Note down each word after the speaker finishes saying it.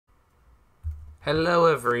Hello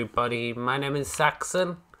everybody, my name is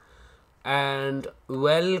Saxon and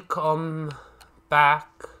welcome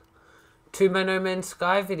back to my No Man's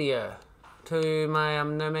Sky video, to my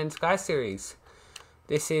No Man's Sky series.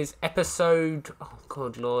 This is episode, oh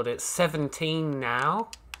good lord, it's 17 now.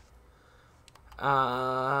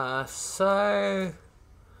 So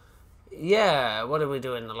yeah, what did we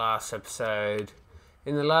do in the last episode?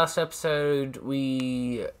 In the last episode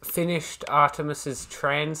we finished Artemis's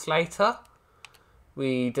translator.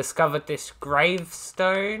 We discovered this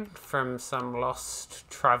gravestone from some lost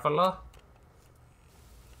traveller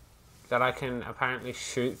that I can apparently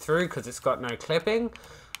shoot through because it's got no clipping.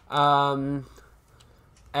 And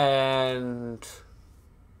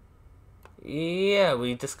yeah,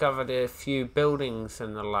 we discovered a few buildings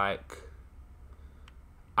and the like.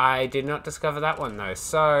 I did not discover that one though,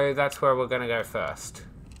 so that's where we're going to go first.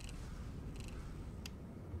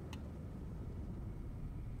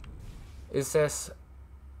 Is this...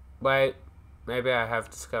 Wait, maybe I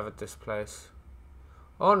have discovered this place.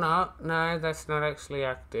 Oh no, that's not actually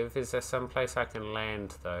active. Is there some place I can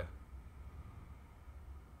land though?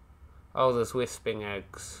 Oh, there's wisping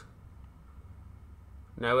eggs.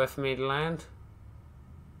 Nowhere for me to land?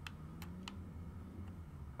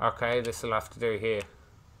 Okay, this will have to do here.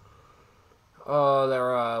 Oh,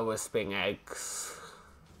 there are wisping eggs.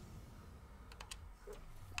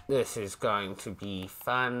 This is going to be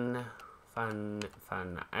fun.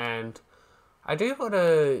 And I do want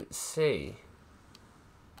to see,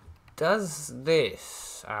 does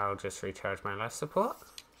this... I'll just recharge my life support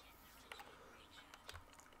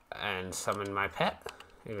and summon my pet,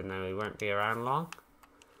 even though he won't be around long.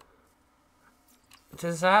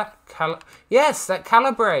 Does that yes, that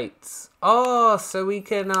calibrates. Oh, so we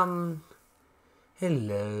can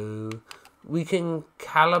hello, we can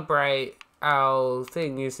calibrate our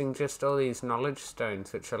thing using just all these knowledge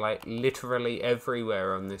stones, which are like literally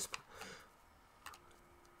everywhere on this.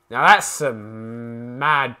 Now that's some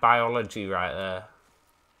mad biology right there.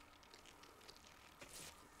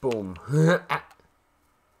 Boom. Yeah,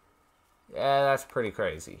 that's pretty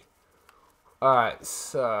crazy. Alright,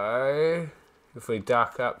 so if we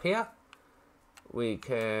duck up here, we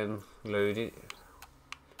can load it.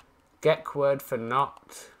 Get word for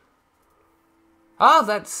not. Oh,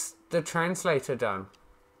 that's the translator done.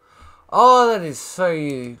 Oh, that is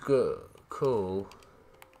so good. Cool.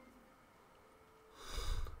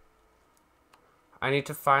 I need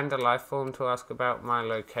to find a life form to ask about my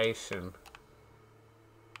location.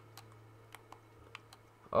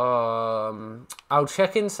 I'll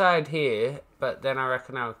check inside here, but then I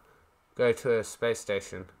reckon I'll go to a space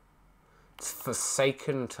station. It's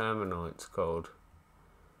Forsaken Terminal, it's called.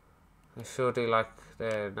 I sure do like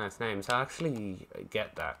their nice names. I actually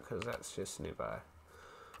get that because that's just nearby.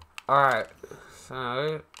 Alright,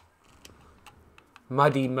 so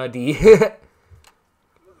muddy.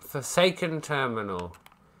 Forsaken Terminal.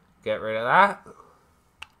 Get rid of that.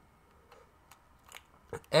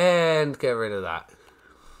 And get rid of that.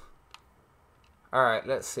 Alright,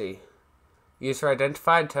 let's see. User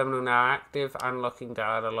identified, terminal now active, unlocking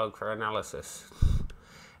data log for analysis.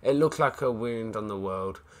 It looked like a wound on the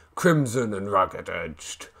world. Crimson and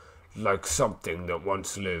ragged-edged, like something that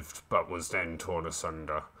once lived, but was then torn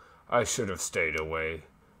asunder. I should have stayed away.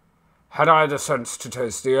 Had I the sense to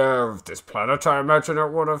taste the air of this planet, I imagine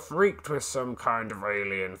it would have reeked with some kind of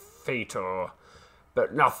alien fetor.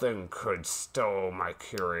 But nothing could still my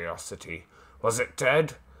curiosity. Was it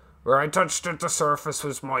dead? Where I touched it, the surface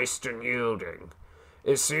was moist and yielding.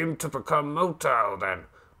 It seemed to become motile then,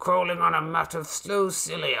 crawling on a mat of slow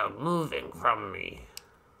cilia, moving from me.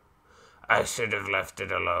 I should have left it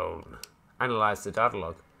alone. Analyze the data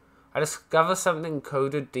log. I discover something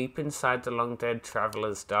coded deep inside the long-dead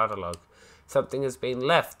traveller's data log. Something has been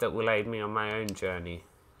left that will aid me on my own journey.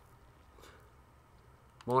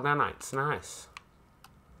 More nanites, nice.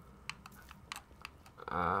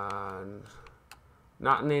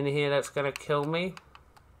 Nothing in here that's going to kill me.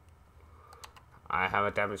 I have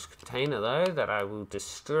a damaged container though that I will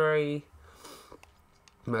destroy.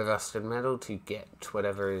 My rusted metal to get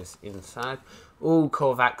whatever is inside. Ooh,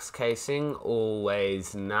 Korvax casing,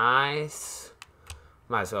 always nice.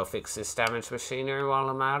 Might as well fix this damaged machinery while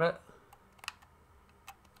I'm at it.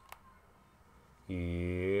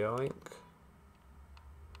 Yoink.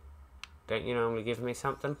 Don't you normally give me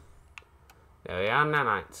something? There we are,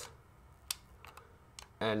 nanites.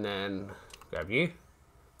 And then grab you.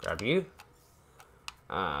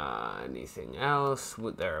 Anything else?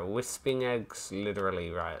 There are wisping eggs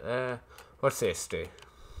literally right there. What's this do?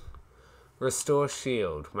 Restore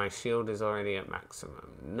shield. My shield is already at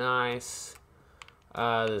maximum. Nice.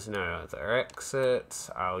 There's no other exits.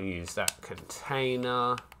 I'll use that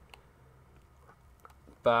container.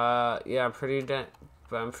 But yeah,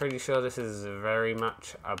 I'm pretty sure this is very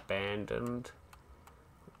much abandoned.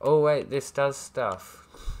 Oh wait, this does stuff.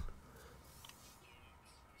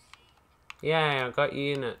 Yeah, I got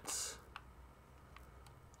units.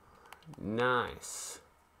 Nice.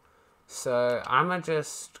 So I'm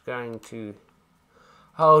just going to.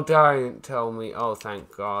 Oh, don't tell me. Oh,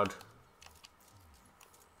 thank God.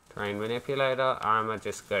 Terrain manipulator. I'ma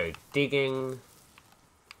just go digging.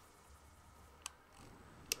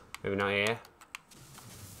 Maybe not here.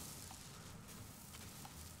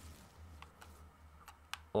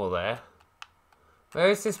 Or there. Where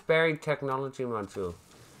is this buried technology module?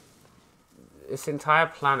 This entire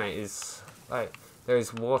planet is like there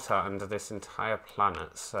is water under this entire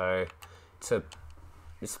planet, so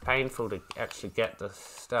it's painful to actually get the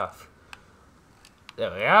stuff.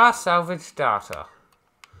 There we are, salvage data.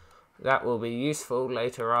 That will be useful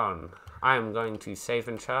later on. I am going to save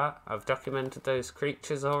and chart. I've documented those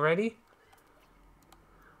creatures already.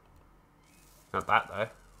 Not that though.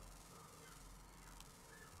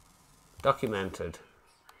 Documented.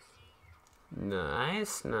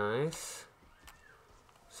 Nice, nice.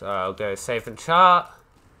 So I'll go save and chart.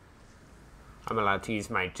 I'm allowed to use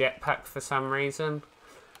my jetpack for some reason.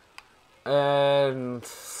 And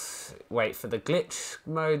wait for the glitch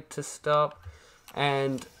mode to stop.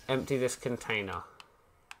 And empty this container.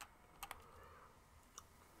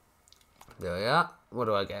 There we are. What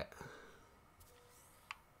do I get?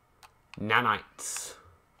 Nanites.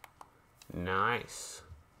 Nice.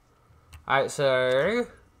 Alright, so...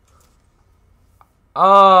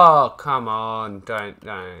 Oh, come on. Don't.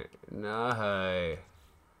 No.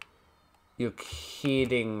 You're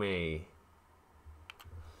kidding me.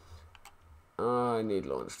 Oh, I need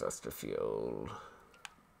launch duster fuel.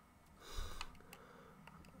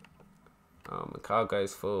 My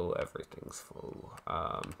cargo's full. Everything's full.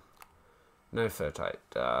 No fertite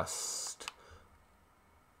dust.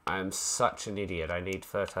 I'm such an idiot. I need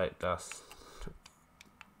fertite dust.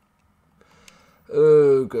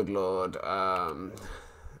 Oh, good lord.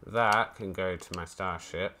 That can go to my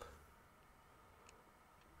starship.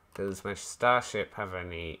 Does my starship have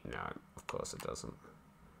any... No, of course it doesn't.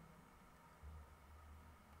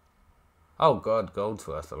 Oh god, gold's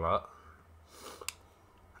worth a lot.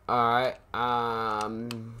 Alright,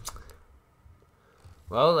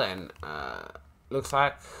 well then, looks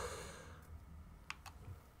like...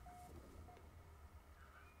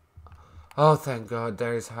 Oh, thank god,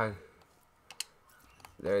 there's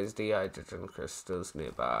the hydrogen crystals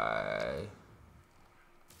nearby.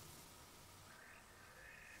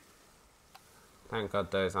 Thank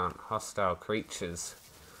god those aren't hostile creatures.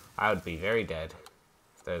 I would be very dead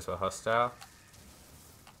if those were hostile.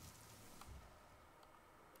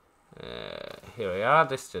 Here we are,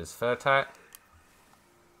 this is fertite.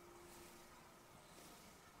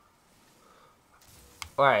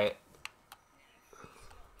 Wait.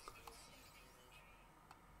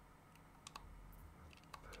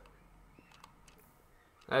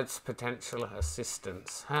 That's potential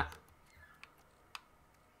assistance, huh?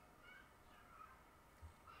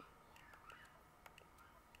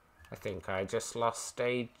 I think I just lost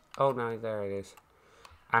stage. Oh no, there it is.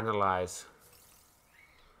 Analyze.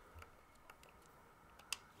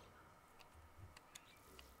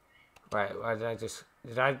 Wait, why did I just...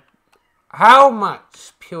 Did I... How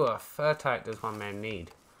much pure fertite does one man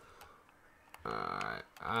need?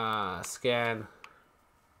 Alright, scan.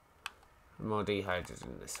 More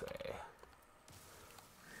dehydrogen this way.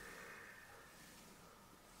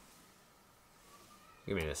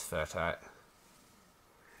 Give me this fertite.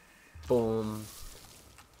 Boom.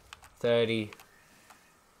 30.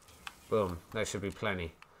 Boom. That should be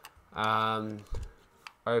plenty. Open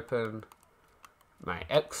my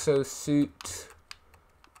exosuit.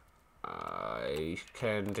 I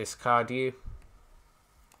can discard you.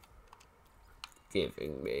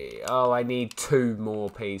 Giving me... Oh, I need 2 more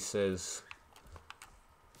pieces.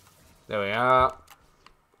 There we are.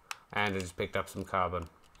 And I just picked up some carbon.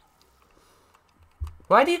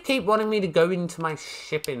 Why do you keep wanting me to go into my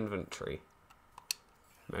ship inventory?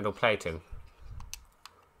 Metal plating.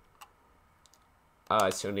 Oh, I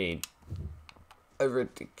still need a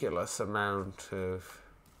ridiculous amount of...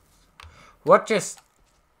 What just...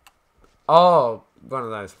 Oh, one of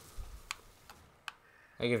those.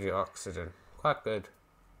 They give you oxygen. Quite good.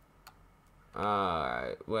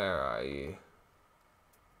 Alright, where are you?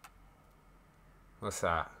 What's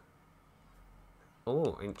that?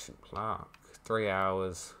 Oh, ancient plaque. 3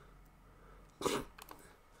 hours.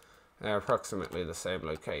 They're approximately the same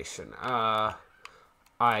location.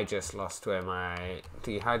 I just lost where my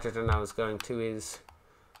dihydrogen I was going to is.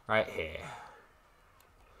 Right here.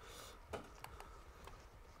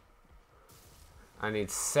 I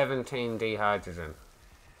need 17 dihydrogen.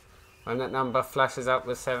 When that number flashes up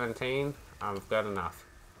with 17, I've got enough.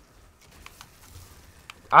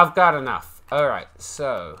 I've got enough. Alright,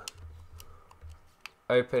 so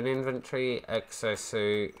open inventory,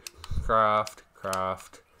 exosuit, craft,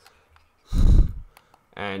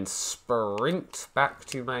 and sprint back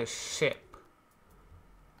to my ship.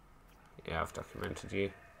 Yeah, I've documented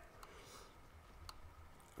you.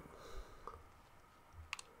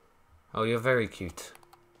 Oh, you're very cute.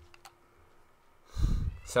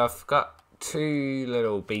 So I've got 2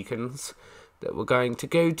 little beacons that we're going to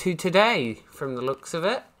go to today, from the looks of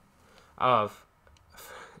it. Oh,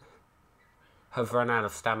 I've run out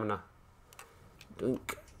of stamina.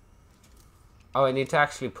 Dunk. Oh, I need to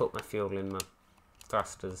actually put my fuel in my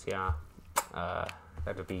thrusters, yeah.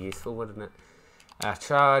 That'd be useful, wouldn't it?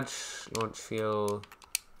 Charge, launch fuel,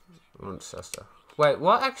 launch thruster. Wait,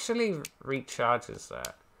 what actually recharges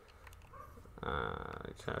that?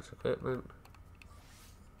 Recharge equipment.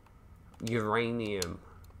 Uranium.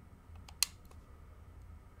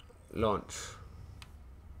 Launch.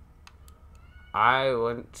 I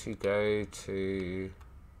want to go to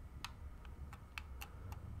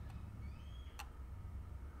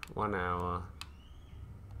 1 hour.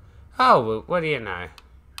 Oh, well, what do you know?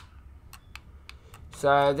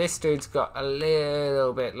 So this dude's got a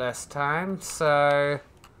little bit less time, so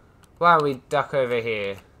why don't we duck over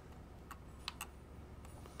here?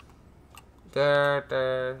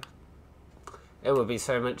 It would be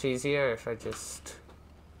so much easier if I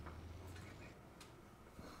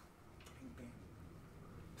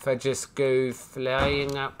just go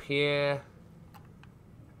flying up here.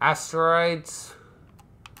 Asteroids?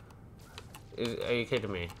 Are you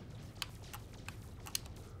kidding me?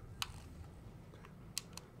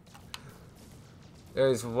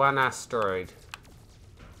 There's 1 asteroid.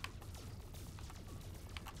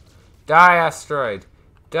 Die, asteroid!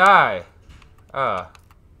 Die! Oh.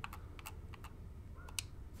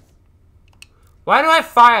 Why do I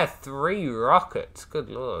fire 3 rockets? Good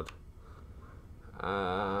lord.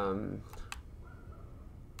 I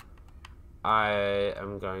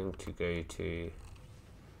am going to go to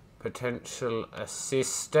potential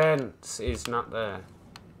assistance is not there.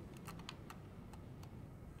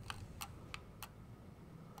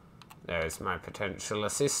 There's my potential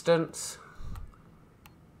assistance.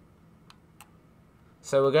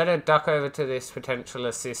 So we're going to duck over to this potential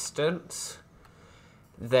assistance.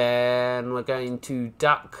 Then we're going to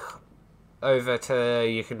duck over to,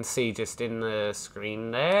 you can see just in the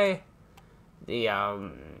screen there, the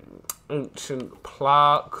ancient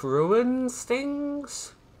plaque ruins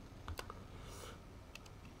things.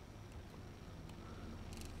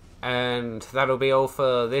 And that'll be all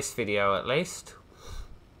for this video at least.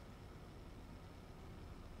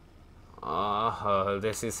 Oh,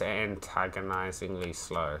 this is antagonizingly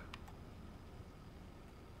slow.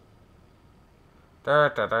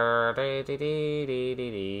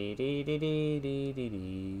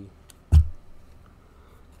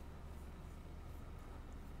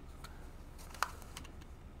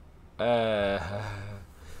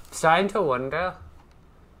 Starting to wonder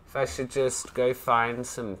if I should just go find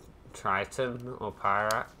some Triton or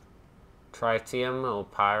Pyrite. Tritium or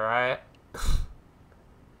Pyrite.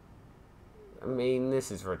 I mean,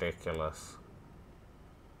 this is ridiculous.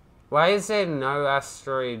 Why is there no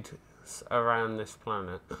asteroid around this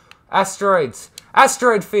planet? Asteroids!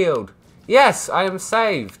 Asteroid field! Yes, I am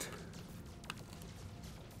saved!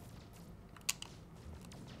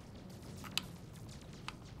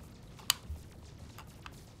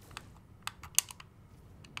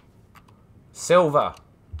 Silver.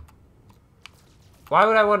 Why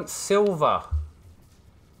would I want silver?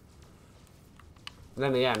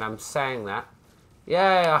 Then again, I'm saying that.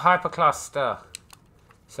 Yay, a hypercluster.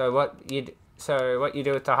 So what you do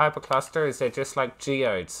with the hypercluster is they're just like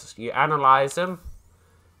geodes. You analyze them,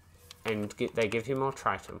 and they give you more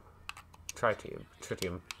tritium,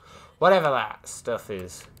 whatever that stuff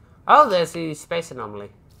is. Oh, there's the space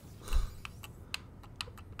anomaly.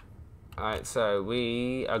 Alright, so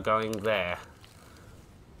we are going there.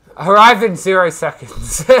 Arrive in 0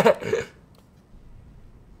 seconds.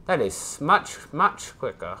 That is much, much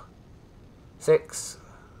quicker. 6.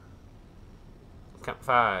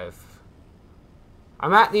 5.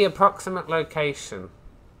 I'm at the approximate location.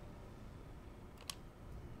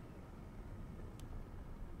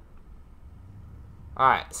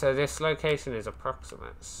 Alright, so this location is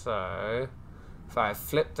approximate. So, if I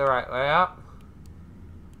flip the right way up,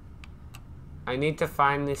 I need to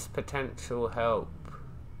find this potential help.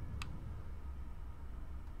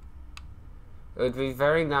 It would be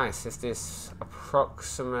very nice if this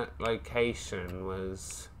approximate location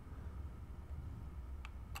was,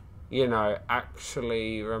 you know,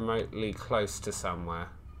 actually remotely close to somewhere.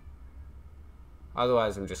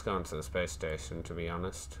 Otherwise, I'm just going to the space station, to be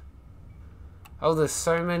honest. Oh, there's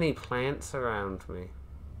so many plants around me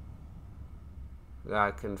that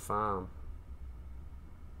I can farm.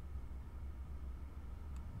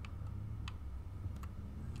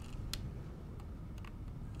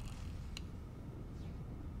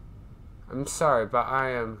 I'm sorry, but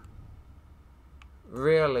I am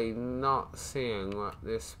really not seeing what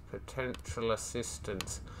this potential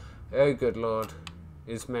assistance, oh good lord,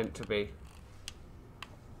 is meant to be.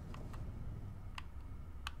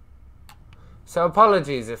 So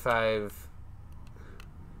apologies if I've...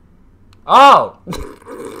 Oh!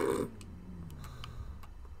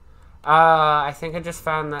 I think I just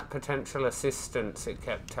found that potential assistance it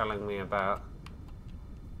kept telling me about.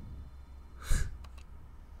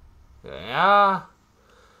 There we are.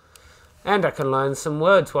 And I can learn some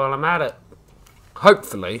words while I'm at it.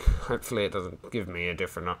 Hopefully it doesn't give me a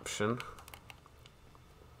different option.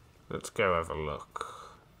 Let's go have a look.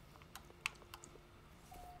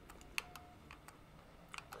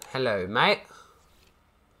 Hello, mate.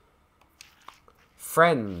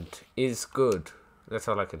 Friend is good. That's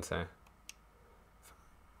all I can say.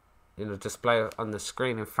 You know, display on the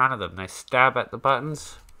screen in front of them. They stab at the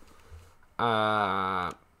buttons.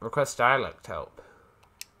 Request dialect help.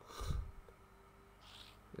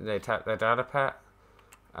 They tap their data pad.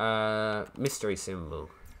 Mystery symbol.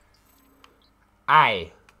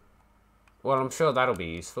 Aye. Well, I'm sure that'll be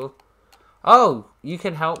useful. Oh, you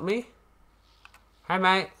can help me? Hey,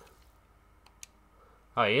 mate.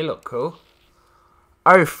 Oh, you look cool.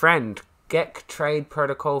 Oh, friend. Gek trade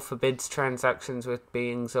protocol forbids transactions with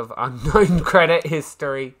beings of unknown credit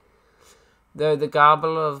history. Through the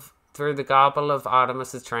garble of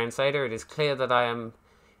Artemis's translator, it is clear that I am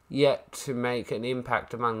yet to make an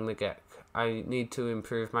impact among the Gek. I need to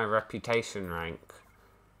improve my reputation rank.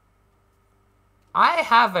 I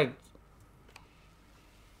have a...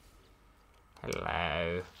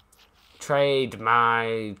 Hello. Trade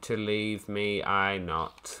my to leave me, I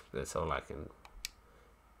not. That's all I can...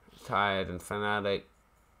 Tired and fanatic,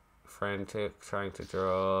 frantic, trying to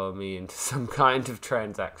draw me into some kind of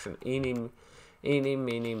transaction. Eeny,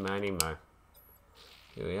 meeny, miny, mo.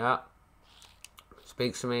 Here we are.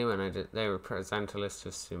 Speaks to me when they represent a list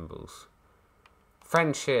of symbols.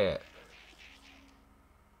 Friendship.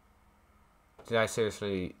 Did I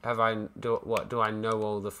seriously... Do I know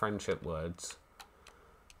all the friendship words?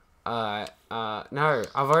 No,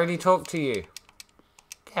 I've already talked to you.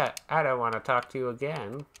 Yeah, I don't want to talk to you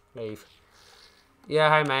again. Leave. Yeah,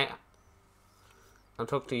 hi mate. I'll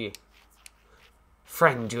talk to you.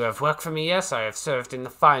 Friend, you have work for me? Yes, I have served in the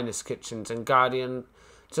finest kitchens and guardians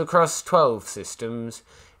across 12 systems,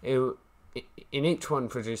 in each one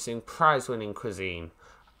producing prize-winning cuisine.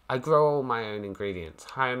 I grow all my own ingredients.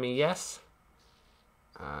 Hire me, yes?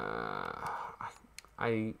 I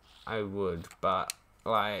would, but,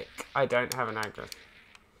 like, I don't have an address.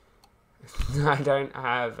 I don't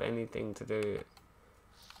have anything to do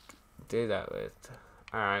that with.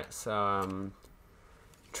 Alright, so,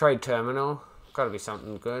 trade terminal. Gotta be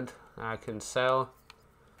something good I can sell.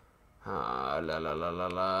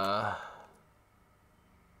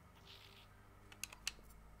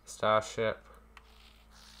 Starship.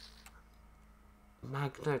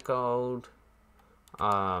 Magna Gold.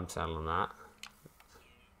 I'm selling that.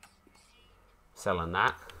 Selling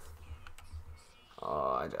that.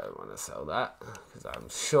 Oh, I don't want to sell that, because I'm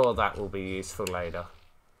sure that will be useful later.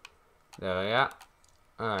 There we are.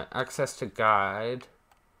 Alright, access to guide.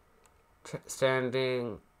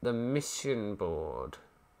 Standing the mission board.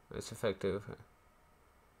 It's effective.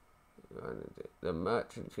 The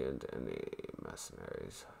merchant and any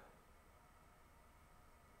mercenaries.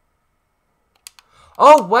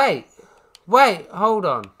 Oh, wait! Wait, hold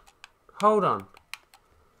on. Hold on.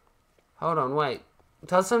 Hold on, wait.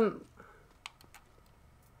 Doesn't...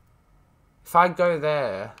 If I go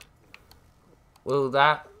there, will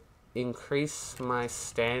that increase my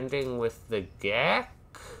standing with the Gek?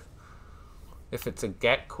 If it's a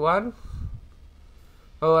Gek one?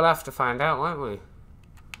 Well, we'll have to find out, won't we?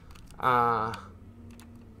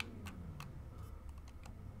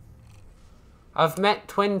 I've met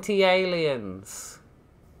 20 aliens.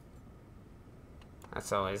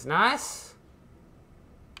 That's always nice.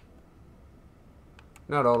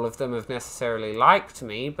 Not all of them have necessarily liked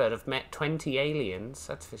me, but I've met 20 aliens,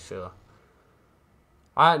 that's for sure.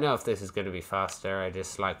 I don't know if this is going to be faster, I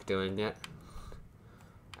just like doing it.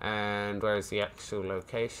 And where's the actual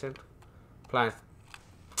location?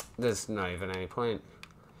 there's not even any point.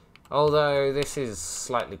 Although this is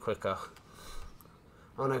slightly quicker.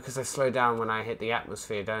 Oh no, because I slow down when I hit the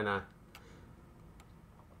atmosphere, don't I?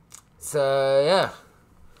 So yeah,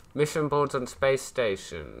 mission boards on space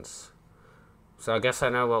stations. So I guess I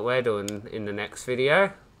know what we're doing in the next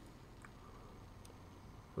video.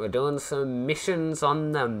 We're doing some missions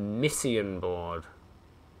on the mission board.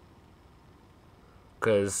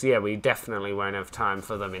 Because, yeah, we definitely won't have time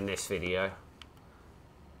for them in this video.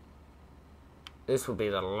 This will be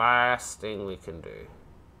the last thing we can do.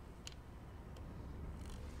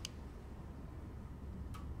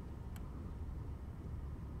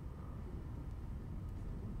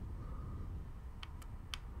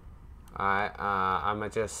 Alright, I'ma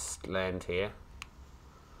just land here.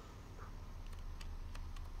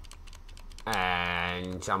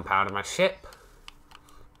 And jump out of my ship.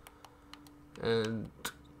 And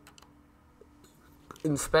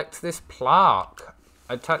inspect this plaque.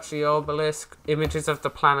 I touch the obelisk. Images of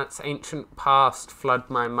the planet's ancient past flood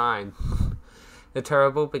my mind. The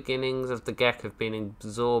terrible beginnings of the Gek have been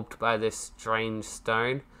absorbed by this strange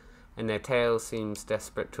stone, and their tale seems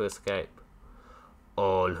desperate to escape.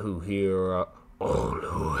 All who hear our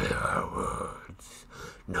words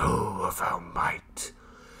know of our might.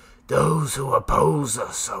 Those who oppose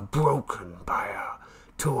us are broken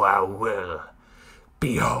to our will.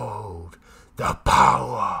 Behold the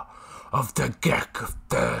power of the Gek of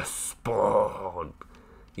their spawn.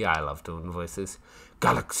 Yeah, I love doing voices.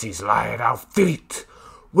 Galaxies lie at our feet.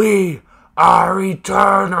 We are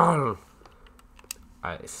eternal.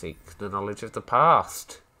 I seek the knowledge of the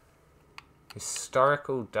past.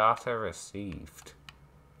 Historical data received.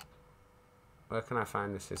 Where can I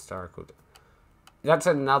find this historical data? That's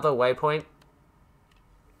another waypoint.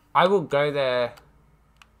 I will go there.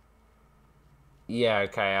 Yeah,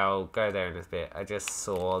 okay, I'll go there in a bit. I just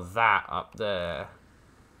saw that up there.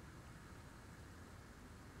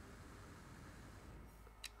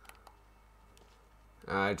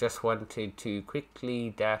 I just wanted to quickly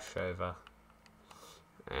dash over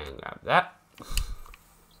and grab that.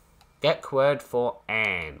 Gek word for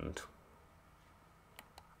and.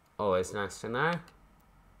 Always nice to know.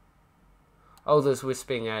 Oh, there's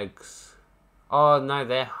wisping eggs. Oh no,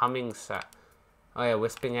 they're humming sacks. Oh yeah,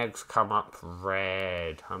 wisping eggs come up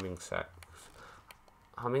red. Humming sacks.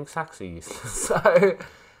 Humming sacks are useless. So,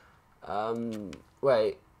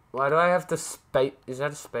 wait. Why do I have the space? Is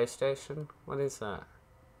that a space station? What is that?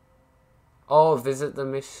 Oh, visit the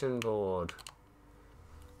mission board.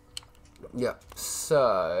 Yep.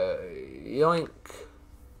 So, yoink.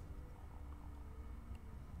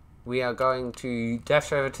 We are going to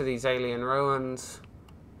dash over to these alien ruins.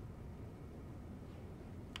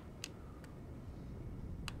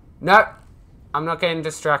 No, I'm not getting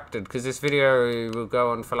distracted because this video will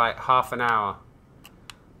go on for like half an hour.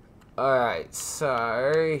 Alright,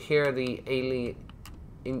 so here are the alien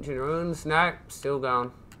engine ruins. No, still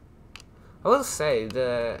going. I will say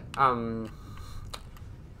the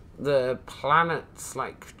planet's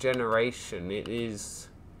like generation, it is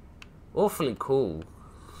awfully cool.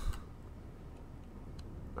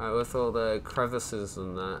 With all the crevices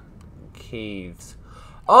and that. Caves.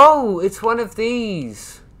 Oh, it's one of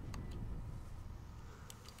these.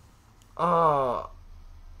 Oh.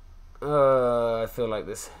 I feel like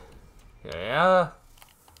this. Yeah.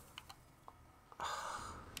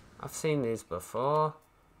 I've seen these before.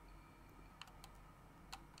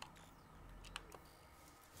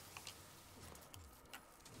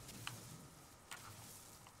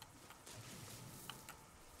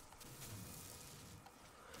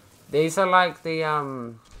 These are like the,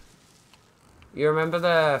 you remember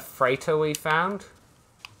the freighter we found?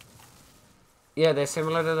 Yeah, they're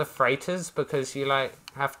similar to the freighters because you, like,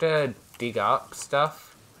 have to dig up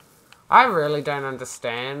stuff. I really don't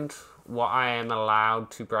understand what I am allowed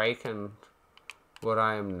to break and what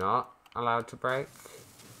I am not allowed to break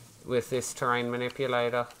with this terrain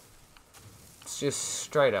manipulator. It's just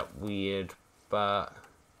straight up weird, but...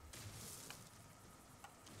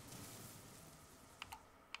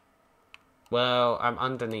 well, I'm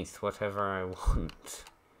underneath whatever I want.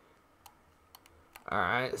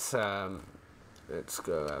 Alright, so let's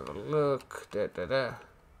go have a look.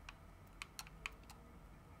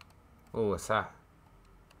 Oh, what's that?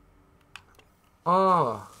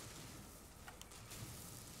 Oh!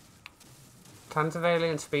 Tons of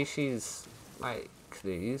alien species like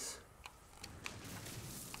these.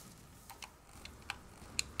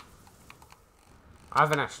 I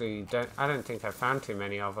haven't actually, I don't think I've found too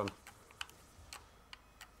many of them.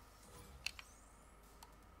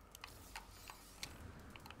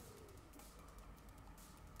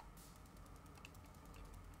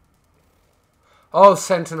 Oh,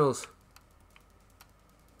 sentinels.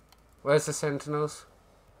 Where's the sentinels?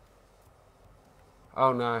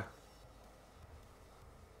 Oh no.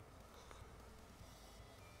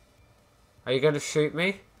 Are you going to shoot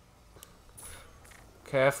me?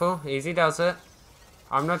 Careful. Easy does it.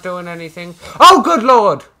 I'm not doing anything. Oh, good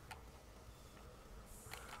lord!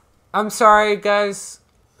 I'm sorry, guys.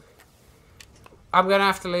 I'm going to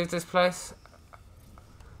have to leave this place.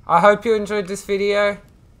 I hope you enjoyed this video.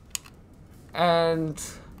 And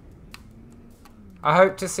I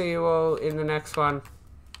hope to see you all in the next one.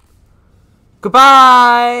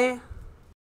 Goodbye!